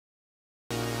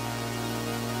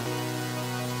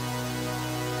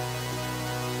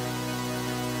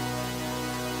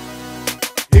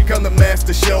I'm the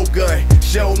master shogun.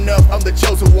 Show enough, I'm the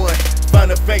chosen one.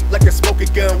 Find a fake like a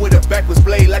smoking gun with a backwards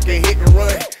blade like a hit and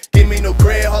run. Give me no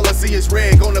cred, all I see is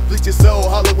red. Gonna bleach your soul,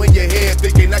 hollow in your head.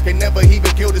 Thinking I can never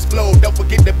even kill this flow. Don't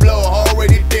forget the blow,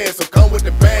 already dead, so come with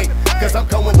the bang. Cause I'm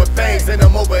coming with fangs and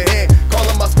I'm overhead.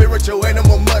 Calling my spiritual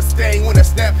animal Mustang. When I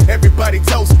snap, everybody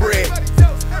toe spread.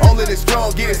 Only the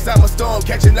strong get inside my storm,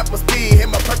 catching up my speed,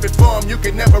 in my perfect form. You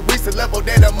can never reach the level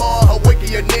that I'm on. Awaken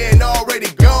your near and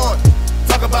already gone.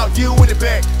 Talk about you in the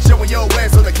back, showing your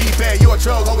ass on the keypad. You a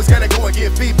troll, always gotta go and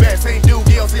get feedback. Same dude,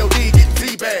 get on COD, getting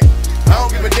teabag. I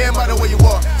don't give a damn by the way you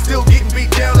are. Still getting beat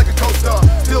down like a co-star.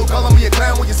 Still calling me a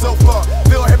clown when you're so far.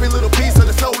 Feel every little piece of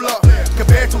the solar.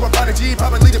 Compared to a prodigy,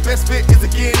 probably the best fit is to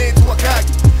get into a Kage.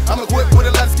 I'm equipped with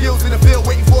a lot of skills in the field,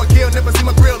 waiting for a kill. Never see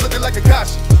my grill looking like a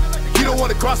Kashi. You don't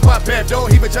wanna cross my path, don't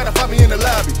even try to find me in the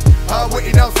lobby. I'm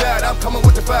waiting outside, I'm coming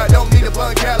with the fire. Don't need a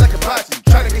bun guy like a Apache,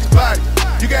 trying to get your body.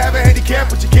 You can have a handicap,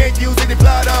 but you can't use any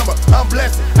blood armor. I'm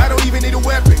blessed, I don't even need a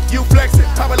weapon. You flexing,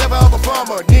 power level of a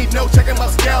farmer. Need no checking my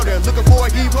scouter, looking for a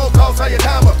hero called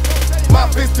Sayatama. My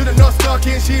fist to the North Star,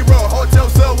 King Shiro. Hotel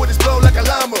so with his flow like a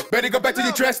llama. Better go back to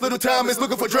your tracks, little Thomas.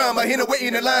 Looking for drama, here to wait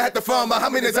in the line, had to farm. How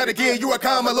many is out again? You a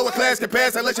comma, lower class can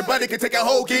pass unless your body can take a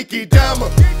whole geeky dama.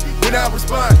 When I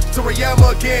respond to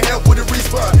Rayama, can't help with a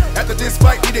respawn. After this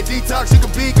fight, need a detox. You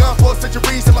can be gone for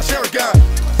centuries in my Sheragon.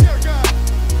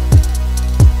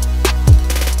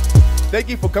 Thank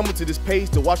you for coming to this page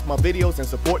to watch my videos and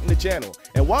supporting the channel.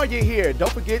 And while you're here,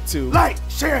 don't forget to like,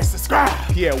 share, and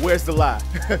subscribe. Yeah, where's the lie?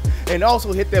 And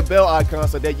also hit that bell icon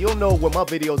so that you'll know when my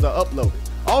videos are uploaded.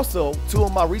 Also, 2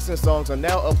 of my recent songs are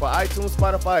now up for iTunes,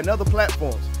 Spotify, and other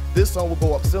platforms. This song will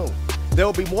go up soon. There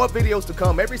will be more videos to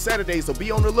come every Saturday, so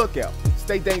be on the lookout.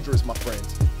 Stay dangerous, my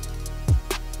friends.